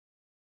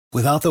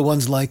Without the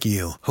ones like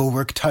you, who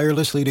work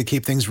tirelessly to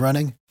keep things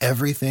running,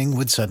 everything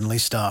would suddenly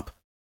stop.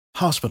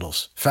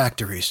 Hospitals,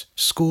 factories,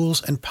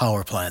 schools, and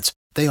power plants,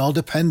 they all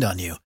depend on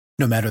you.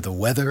 No matter the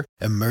weather,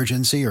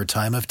 emergency, or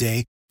time of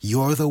day,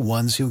 you're the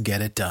ones who get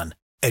it done.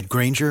 At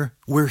Grainger,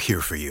 we're here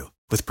for you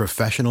with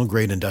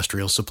professional-grade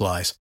industrial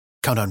supplies.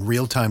 Count on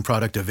real-time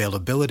product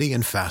availability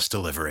and fast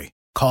delivery.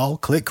 Call,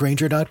 click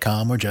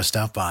Grainger.com, or just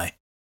stop by.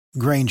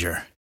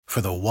 Grainger, for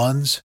the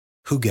ones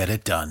who get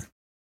it done.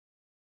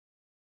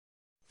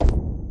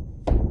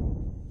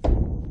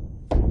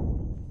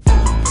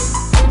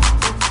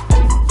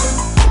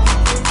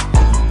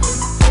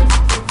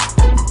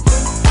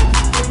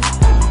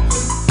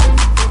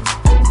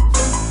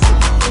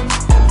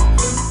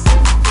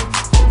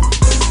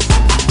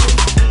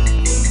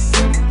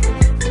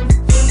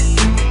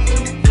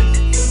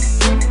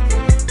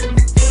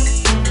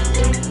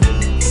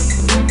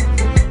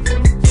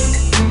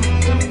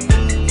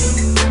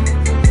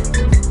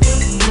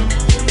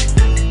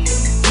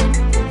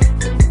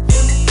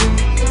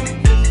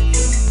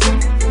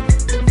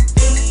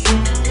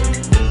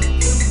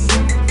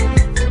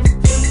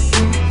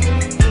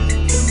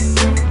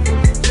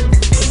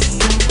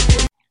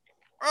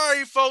 All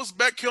right, folks,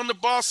 back here on the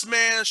Boss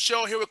Man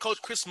Show here with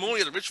Coach Chris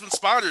Mooney of the Richmond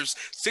Spiders.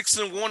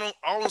 6-1 on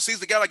all the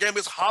season. They got a game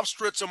against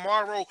Hofstra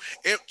tomorrow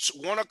at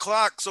 1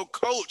 o'clock. So,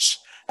 Coach,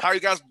 how are you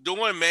guys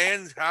doing,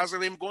 man? How's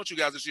everything going with you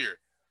guys this year?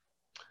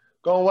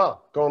 Going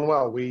well, going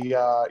well. We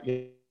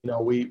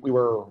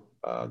were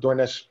during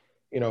this,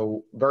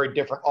 very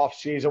different off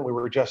season. We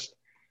were just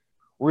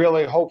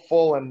really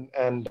hopeful and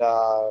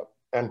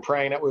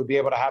praying that we'd be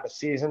able to have a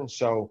season.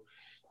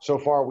 So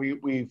far,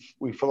 we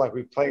feel like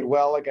we've played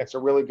well against a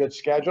really good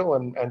schedule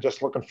and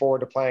just looking forward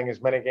to playing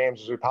as many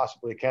games as we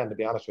possibly can, to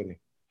be honest with you.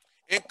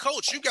 And,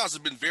 Coach, you guys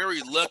have been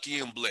very lucky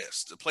and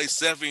blessed to play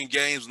 7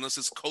 games in this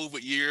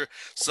COVID year.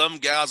 Some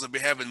guys have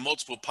been having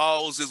multiple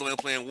pauses, only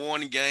playing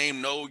 1 game,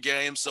 no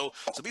game. So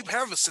people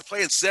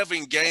playing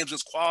 7 games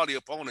against quality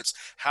opponents.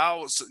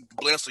 How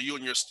blessed are you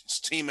and your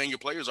team and your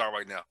players are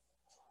right now?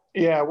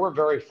 Yeah, we're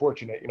very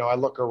fortunate. I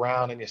look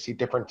around and you see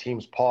different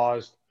teams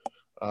paused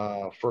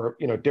for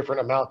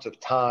different amounts of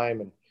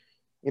time, and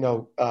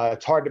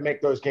it's hard to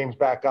make those games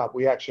back up.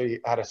 We actually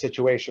had a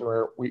situation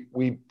where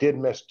we did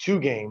miss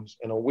 2 games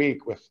in a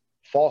week with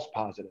false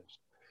positives,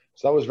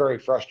 so that was very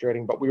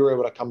frustrating. But we were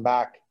able to come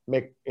back,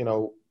 get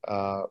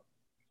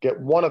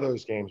one of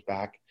those games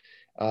back,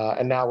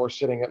 and now we're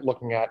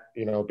looking at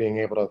being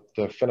able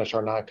to finish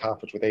our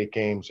non-conference with 8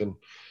 games. And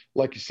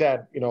like you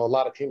said, a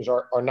lot of teams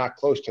are not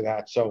close to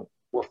that. So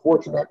we're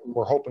fortunate, and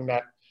we're hoping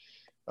that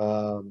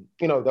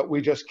that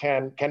we just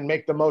can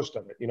make the most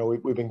of it.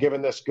 We've been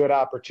given this good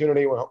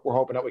opportunity. We're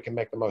hoping that we can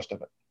make the most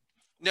of it.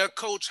 Now,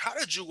 Coach, how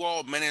did you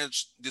all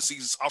manage this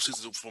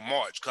offseason for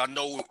March? Because I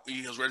know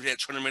you was ready to have a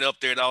tournament up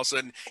there, and all of a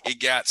sudden it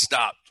got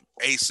stopped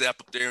ASAP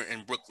up there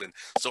in Brooklyn.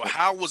 So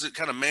how was it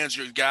kind of manage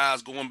your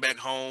guys going back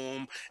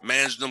home,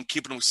 manage them,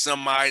 keeping them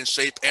semi in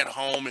shape at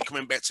home, and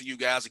coming back to you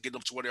guys and getting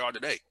them to where they are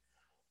today?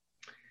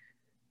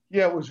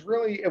 Yeah, it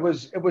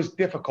was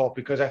difficult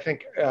because I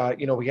think,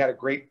 we had a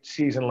great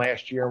season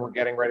last year and we're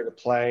getting ready to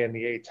play in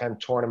the A-10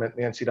 tournament,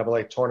 the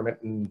NCAA tournament.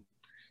 And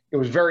it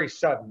was very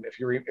sudden. If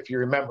you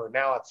remember,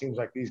 now it seems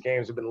like these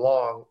games have been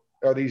long,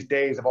 or these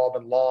days have all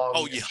been long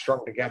and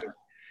strung together.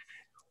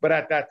 But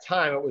at that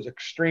time, it was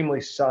extremely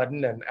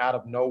sudden and out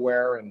of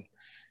nowhere, and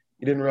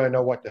you didn't really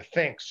know what to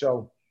think.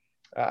 So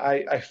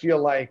I feel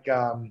like,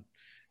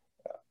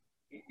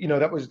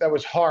 that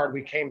was hard.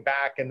 We came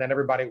back and then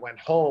everybody went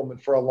home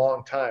and for a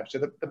long time. So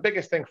the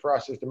biggest thing for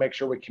us is to make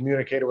sure we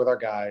communicated with our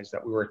guys,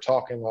 that we were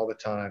talking all the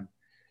time,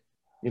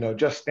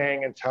 just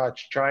staying in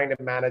touch, trying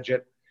to manage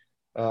it.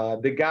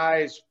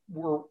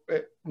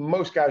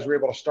 Most guys were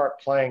able to start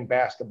playing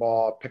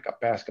basketball, pick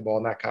up basketball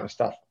and that kind of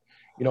stuff,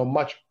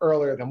 much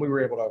earlier than we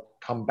were able to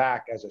come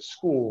back as a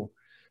school.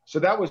 So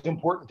that was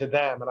important to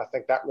them. And I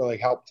think that really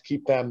helped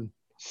keep them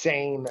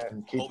sane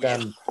and keep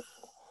them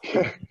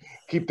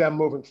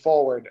moving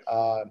forward.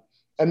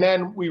 And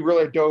then we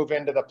really dove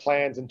into the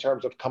plans in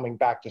terms of coming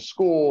back to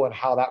school and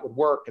how that would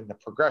work and the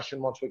progression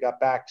once we got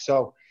back.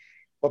 So,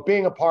 but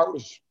being apart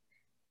was,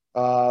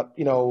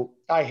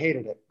 I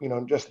hated it,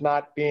 just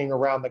not being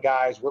around the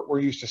guys. We're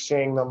used to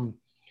seeing them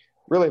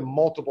really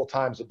multiple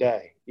times a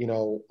day,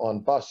 on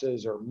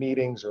buses or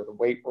meetings or the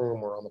weight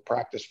room or on the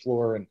practice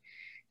floor. And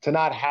to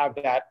not have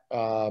that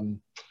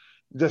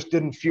just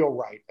didn't feel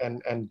right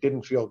and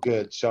didn't feel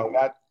good. So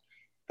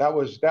that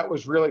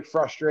was really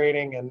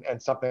frustrating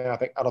and something I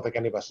don't think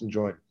any of us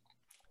enjoyed.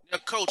 Now,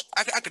 Coach,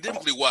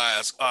 academically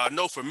wise,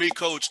 no, for me,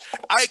 Coach,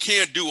 I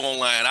can't do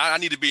online. I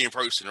need to be in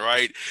person,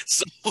 right?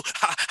 So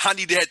I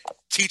need that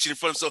teaching in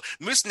front of them.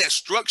 So missing that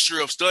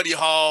structure of study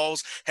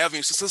halls,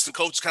 having assistant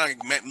coaches kind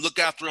of look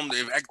after them,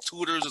 they act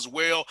tutors as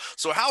well.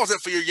 So how is that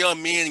for your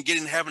young men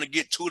having to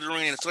get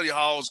tutoring in study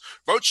halls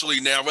virtually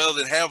now rather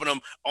than having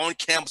them on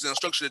campus in a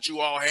structure that you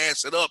all had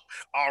set up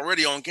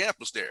already on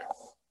campus there?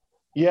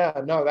 Yeah,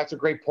 no, that's a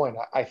great point.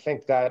 I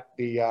think that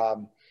the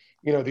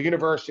the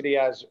university,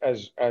 as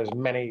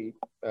many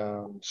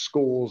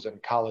schools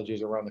and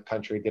colleges around the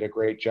country, did a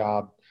great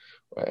job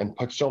and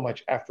put so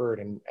much effort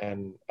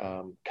and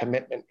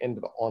commitment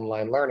into the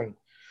online learning.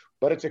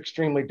 But it's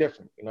extremely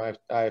different. I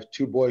have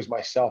two boys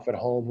myself at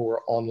home who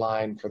are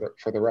online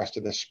for the rest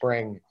of the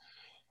spring,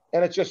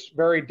 and it's just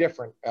very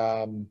different.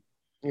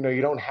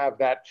 You don't have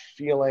that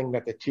feeling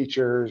that the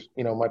teachers,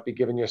 might be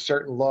giving you a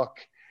certain look,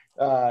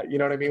 you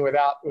know what I mean,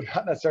 without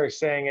necessarily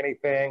saying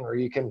anything, or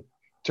you can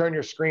turn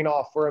your screen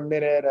off for a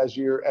minute as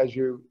you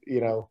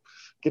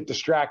get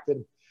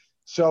distracted.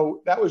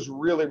 So that was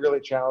really,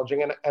 really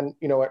challenging. And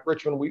at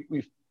Richmond,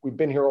 we've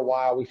been here a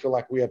while. We feel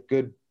like we have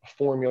good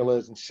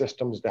formulas and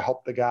systems to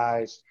help the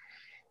guys,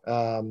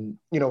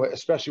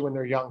 especially when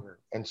they're younger.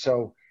 And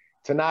so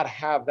to not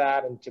have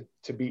that and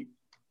to be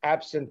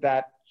absent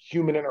that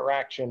human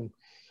interaction,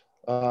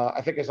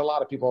 I think as a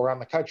lot of people around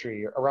the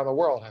country, around the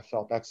world have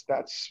felt,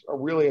 that's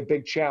really a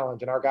big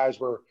challenge. And our guys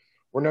were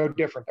no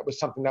different. That was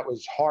something that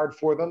was hard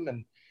for them.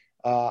 And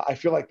I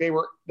feel like they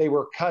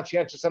were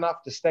conscientious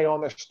enough to stay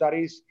on their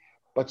studies,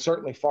 but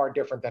certainly far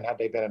different than had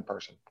they been in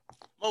person.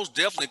 Most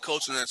definitely,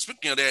 Coach. And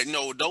speaking of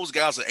that, those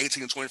guys are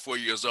 18 and 24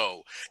 years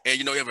old. And,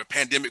 you have a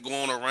pandemic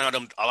going around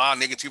them, a lot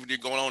of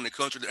negativity going on in the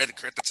country at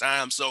the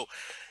time. So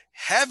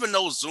having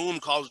those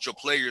Zoom calls with your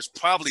players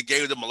probably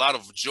gave them a lot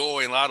of joy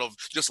and a lot of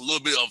just a little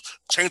bit of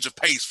change of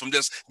pace from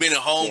just being at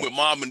home with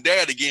mom and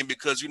dad again,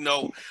 because,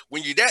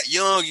 when you're that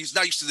young, you're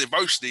not used to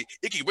adversity,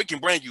 it can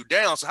bring you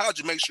down. So how'd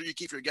you make sure you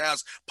keep your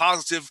guys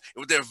positive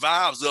with their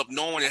vibes up,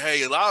 knowing that,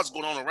 hey, a lot's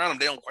going on around them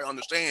they don't quite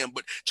understand,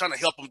 but trying to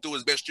help them through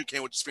as best you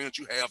can with the experience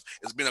you have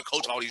as being a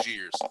coach all these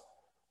years?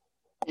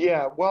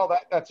 Yeah, well,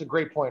 that's a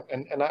great point.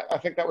 And I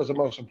think that was the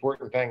most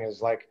important thing, is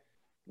like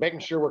making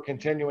sure we're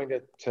continuing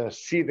to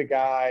see the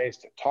guys,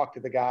 to talk to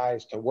the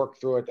guys, to work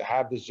through it, to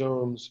have the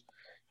Zooms.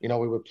 We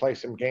would play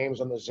some games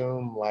on the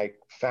Zoom, like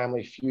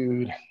Family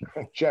Feud,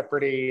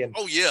 Jeopardy, and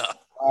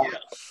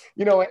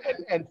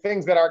and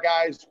things that our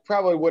guys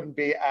probably wouldn't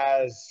be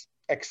as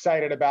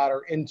excited about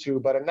or into,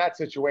 but in that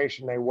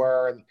situation they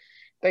were, and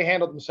they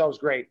handled themselves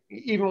great.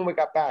 Even when we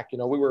got back,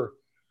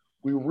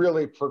 we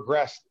really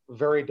progressed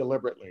very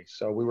deliberately.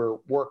 So we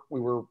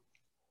were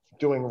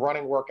doing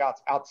running workouts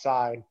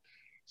outside,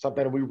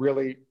 something we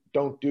really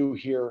don't do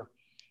here.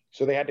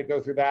 So they had to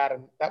go through that.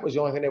 And that was the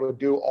only thing they would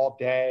do all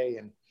day.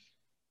 And,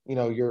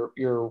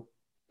 your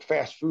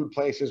fast food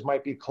places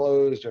might be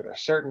closed, or there are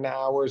certain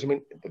hours. I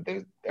mean,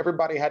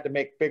 everybody had to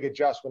make big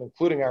adjustment,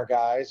 including our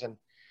guys. And,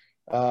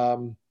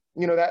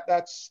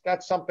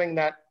 that's something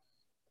that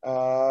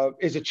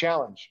is a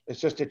challenge. It's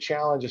just a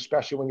challenge,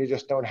 especially when you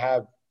just don't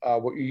have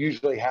what you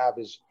usually have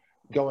is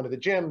going to the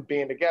gym,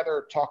 being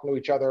together, talking to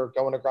each other,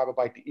 going to grab a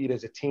bite to eat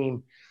as a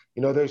team.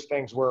 Those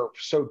things were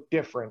so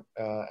different,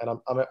 and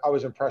I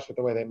was impressed with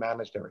the way they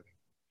managed everything.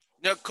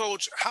 Now,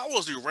 Coach, how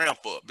was the ramp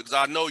up? Because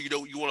I know you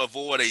want to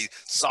avoid a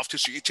soft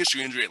tissue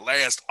injury that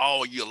lasts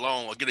all year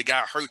long, or get a guy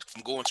hurt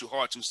from going too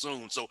hard too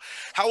soon. So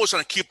how was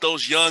trying to keep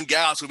those young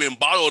guys who've been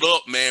bottled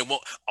up, man?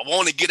 Well, I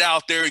want to get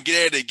out there and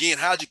get at it again.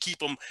 How'd you keep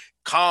them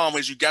calm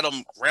as you got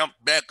them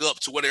ramped back up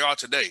to where they are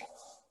today?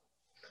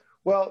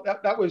 Well,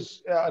 that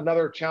was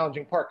another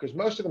challenging part, because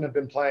most of them have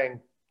been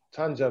playing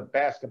tons of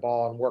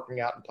basketball and working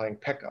out and playing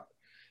pickup.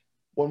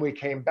 When we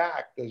came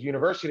back, the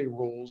university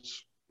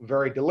rules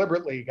very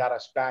deliberately got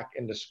us back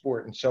into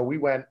sport. And so we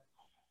went,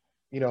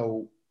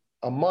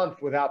 a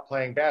month without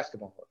playing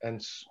basketball.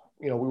 And,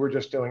 we were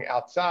just doing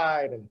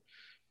outside. And,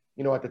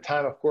 at the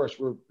time, of course,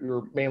 we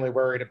were mainly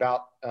worried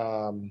about,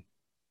 the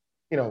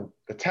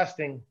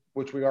testing,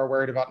 which we are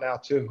worried about now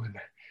too,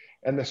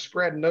 and the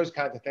spread and those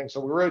kinds of things.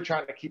 So we were really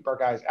trying to keep our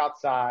guys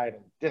outside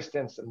and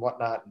distance and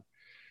whatnot. And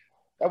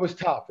that was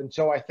tough. And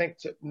so I think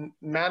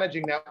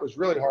managing that was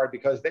really hard,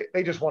 because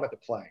they just wanted to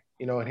play,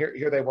 and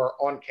here they were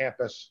on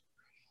campus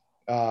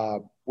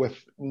with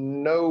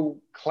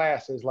no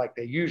classes like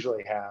they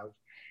usually have,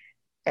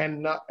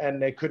 and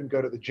they couldn't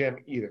go to the gym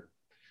either.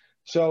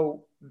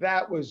 So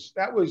that was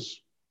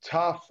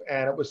tough.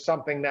 And it was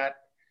something that,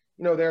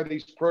 there are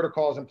these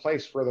protocols in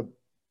place for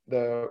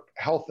the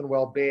health and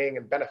well-being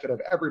and benefit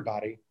of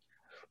everybody,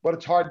 but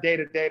it's hard day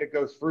to day to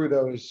go through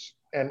those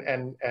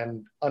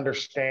and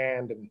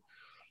understand.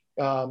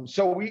 And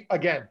so we,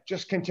 again,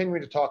 just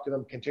continuing to talk to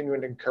them,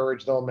 continuing to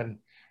encourage them, and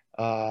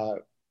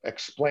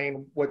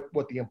explain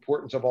what the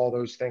importance of all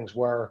those things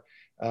were.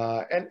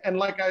 And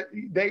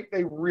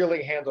they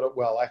really handled it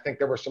well. I think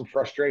there was some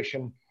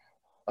frustration,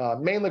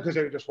 mainly because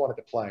they just wanted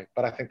to play,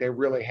 but I think they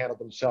really handled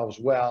themselves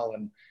well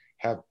and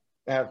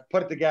have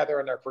put it together,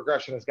 and their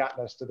progression has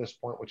gotten us to this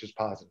point, which is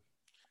positive.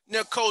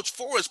 Now, Coach,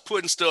 for us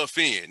putting stuff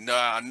in,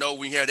 I know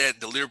we had that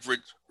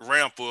deliberate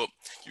ramp up.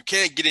 You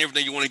can't get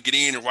everything you want to get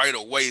in right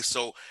away.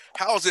 So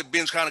how has it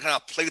been kind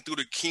of play through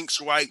the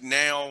kinks right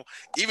now,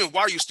 even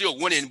while you're still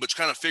winning, but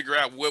kind of figure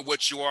out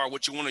what you are,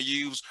 what you want to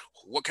use,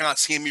 what kind of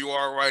team you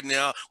are right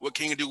now, what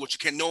can you do, what you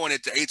can, knowing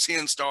that the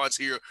A10 starts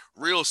here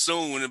real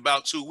soon, in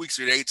about 2 weeks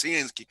here, the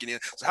A10 is kicking in.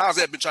 So how's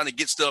that been trying to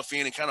get stuff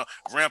in and kind of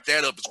ramp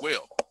that up as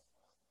well?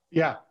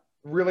 Yeah,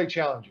 really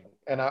challenging.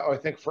 And I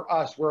think for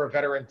us, we're a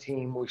veteran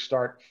team. We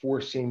start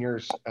 4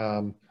 seniors.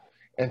 And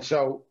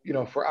so,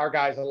 for our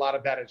guys, a lot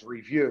of that is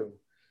review.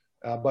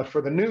 But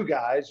for the new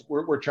guys,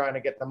 we're trying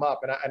to get them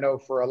up. And I know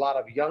for a lot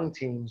of young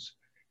teams,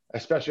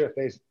 especially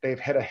if they've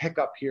had a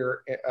hiccup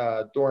here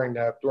during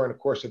the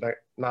course of the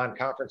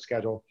non-conference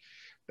schedule,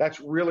 that's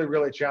really,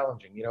 really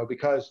challenging,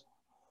 because,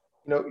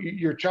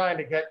 you're trying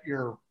to get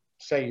your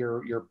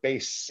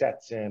base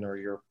sets in or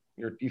your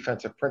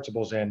defensive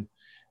principles in.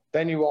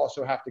 Then you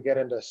also have to get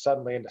into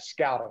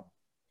scouting.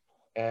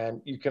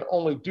 And you can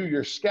only do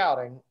your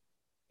scouting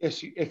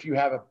if you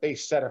have a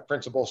base set of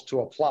principles to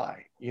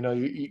apply.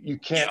 You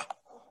can't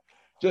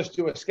just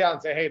do a scout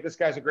and say, hey, this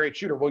guy's a great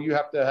shooter. Well, you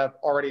have to have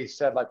already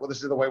said, like, well,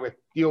 this is the way we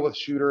deal with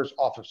shooters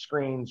off of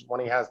screens,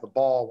 when he has the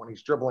ball, when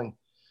he's dribbling.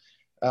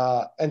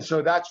 And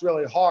so that's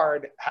really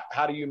hard.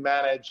 How do you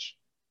manage?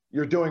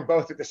 You're doing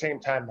both at the same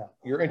time now.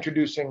 You're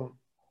introducing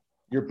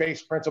your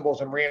base principles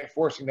and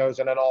reinforcing those,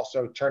 and then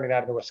also turning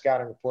that into a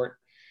scouting report.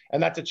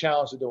 And that's a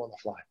challenge to do on the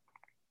fly.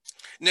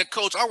 Now,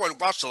 Coach, I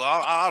watched a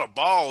lot of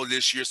ball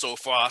this year so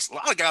far. A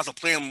lot of guys are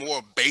playing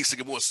more basic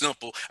and more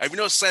simple. If you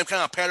know the same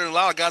kind of pattern, a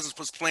lot of guys are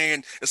just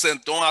playing, instead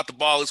of throwing out the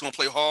ball, it's going to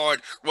play hard,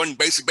 run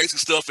basic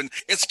stuff and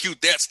execute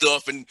that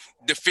stuff and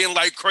defend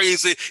like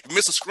crazy. You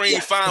miss a screen,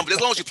 fine. But as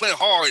long as you play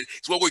hard,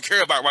 it's what we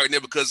care about right now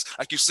because,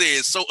 like you said,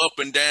 it's so up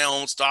and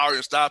down, starting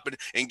and stopping,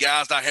 and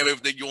guys not have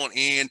everything you want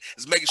in.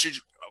 It's making sure you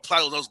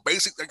apply those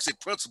basic, like you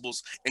said,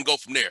 principles and go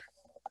from there.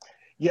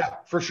 Yeah,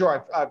 for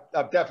sure.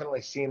 I've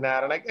definitely seen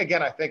that. And I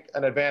think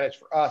an advantage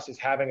for us is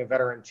having a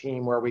veteran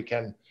team where we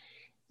can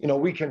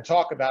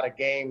talk about a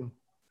game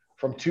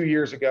from 2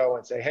 years ago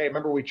and say, hey,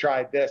 remember we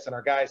tried this, and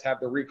our guys have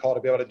the recall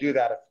to be able to do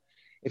that.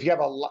 If you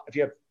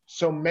have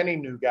so many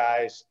new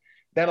guys,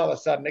 then all of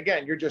a sudden,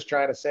 again, you're just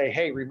trying to say,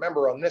 hey,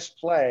 remember on this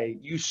play,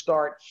 you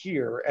start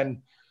here.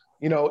 And,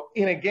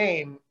 in a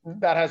game,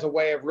 that has a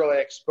way of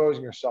really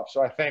exposing yourself.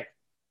 So I think,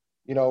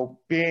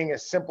 being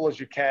as simple as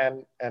you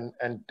can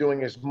and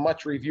doing as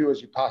much review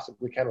as you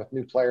possibly can with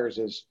new players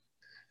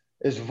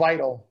is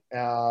vital.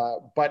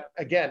 But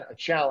again, a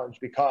challenge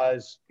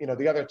because,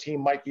 the other team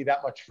might be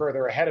that much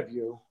further ahead of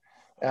you.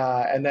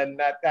 And then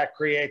that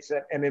creates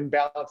an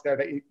imbalance there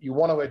that you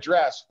want to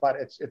address, but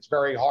it's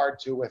very hard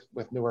to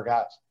with newer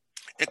guys.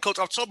 And, Coach,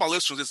 I've told my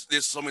listeners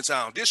this so many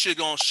times. This year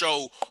going to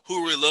show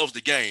who really loves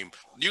the game.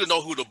 You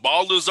know who the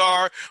ballers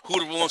are, who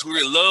the ones who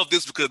really love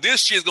this, because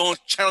this year is going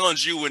to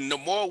challenge you in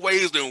more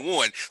ways than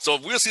one. So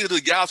if we'll see the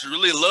guys who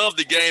really love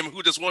the game,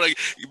 who just want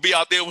to be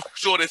out there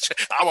showing that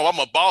I'm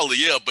a baller,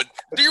 yeah, but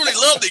do you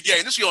really love the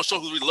game? This year going to show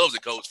who really loves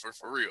it, Coach,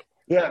 for real.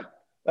 Yeah,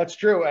 that's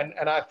true. And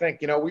I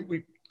think,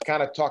 we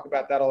kind of talk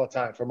about that all the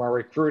time, from our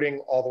recruiting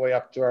all the way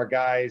up to our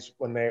guys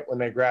when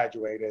they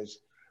graduate is,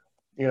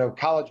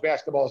 college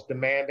basketball is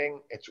demanding.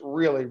 It's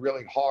really,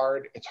 really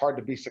hard. It's hard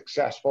to be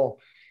successful.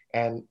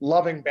 And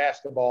loving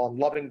basketball and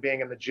loving being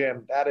in the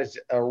gym, that is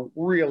a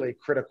really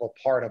critical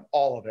part of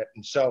all of it.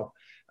 And so,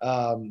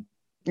 so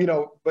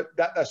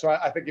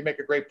I think you make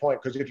a great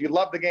point, because if you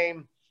love the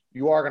game,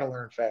 you are going to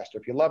learn faster.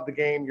 If you love the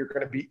game, you're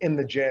going to be in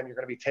the gym. You're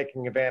going to be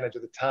taking advantage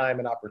of the time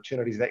and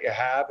opportunities that you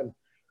have. And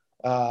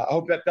I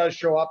hope that does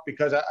show up,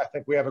 because I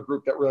think we have a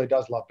group that really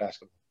does love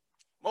basketball.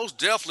 Most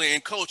definitely.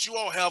 And, Coach, you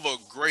all have a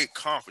great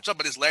conference.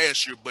 Talked about this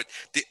last year, but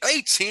the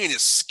A-10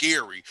 is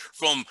scary.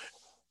 From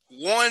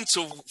 1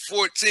 to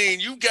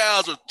 14, you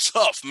guys are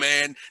tough,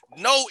 man.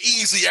 No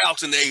easy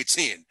outs in the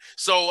A-10.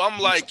 So I'm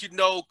like,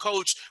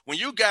 Coach, when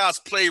you guys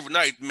play every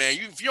night, man,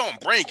 if you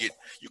don't bring it,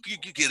 you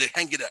get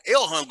an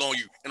L hung on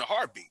you in a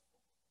heartbeat.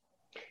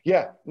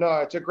 Yeah, no,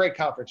 it's a great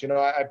conference.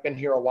 I've been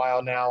here a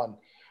while now, and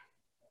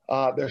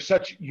they're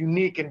such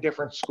unique and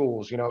different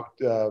schools,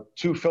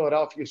 2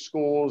 Philadelphia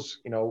schools,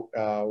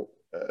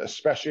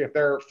 especially if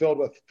they're filled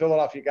with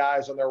Philadelphia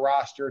guys on their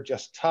roster,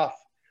 just tough,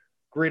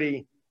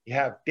 gritty. You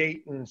have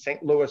Dayton,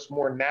 St. Louis,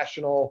 more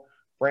national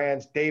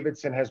brands.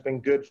 Davidson has been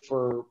good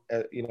for,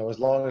 as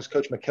long as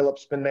Coach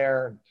McKillop's been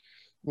there. And,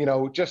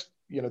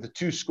 the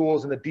 2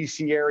 schools in the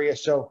D.C. area.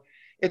 So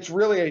it's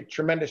really a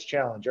tremendous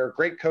challenge. There are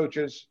great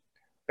coaches.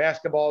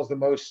 Basketball is the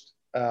most,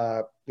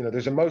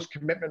 there's the most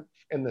commitment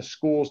in the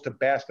schools to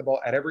basketball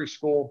at every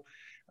school.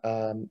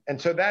 And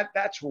so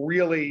that's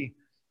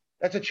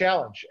a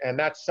challenge. And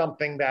that's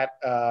something that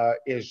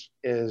is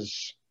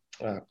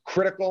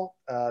critical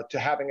to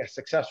having a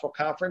successful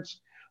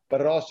conference, but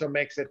it also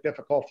makes it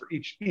difficult for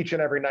each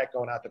and every night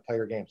going out to play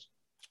your games.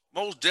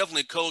 Most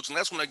definitely, Coach. And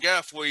that's what I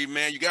got for you,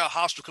 man. You got a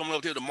hostile coming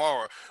up here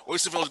tomorrow. What do you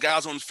see for those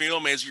guys on the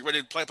film as you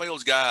ready to play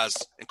those guys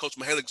and Coach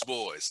Mihalik's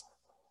boys?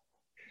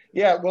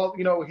 Yeah, well,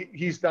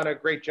 he's done a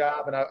great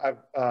job,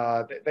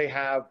 and they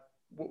have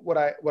what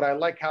I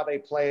like how they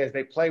play is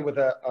they play with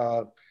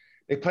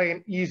they play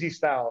an easy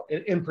style.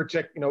 In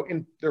particular,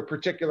 in their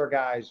particular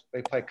guys,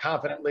 they play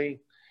confidently,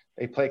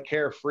 they play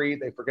carefree,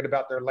 they forget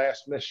about their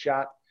last missed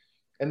shot,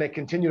 and they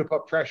continue to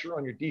put pressure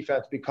on your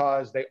defense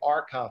because they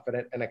are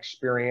confident and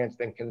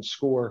experienced and can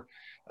score.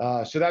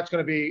 So that's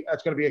going to be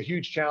a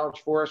huge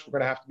challenge for us. We're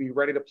going to have to be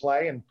ready to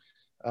play, and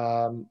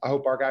I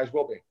hope our guys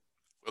will be.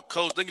 Well,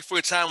 Coach, thank you for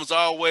your time as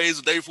always,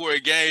 the day before a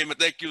game, and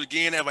thank you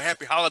again. Have a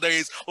happy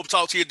holidays. Hope to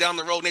talk to you down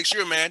the road next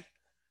year, man.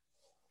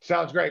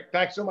 Sounds great.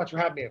 Thanks so much for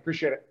having me.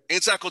 Appreciate it.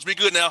 Anytime, Coach. Be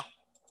good now.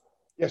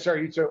 Yes, sir.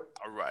 You too.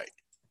 All right.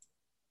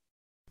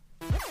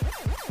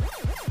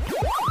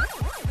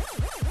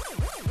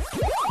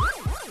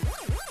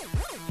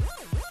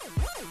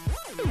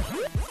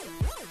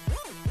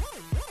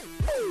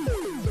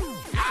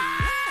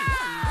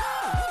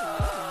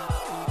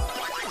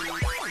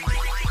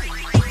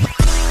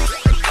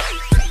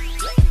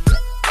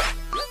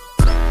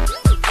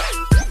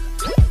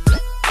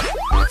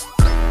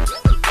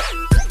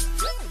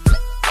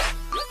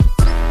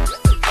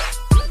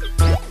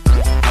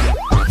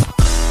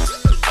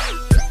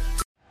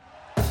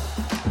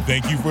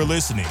 Thank you for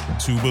listening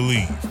to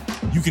Believe.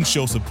 You can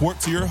show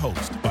support to your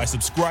host by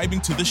subscribing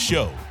to the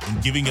show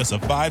and giving us a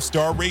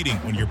 5-star rating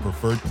on your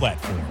preferred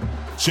platform.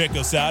 Check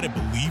us out at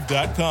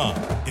Believe.com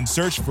and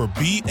search for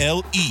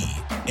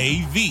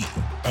BLEAV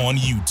on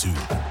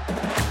YouTube.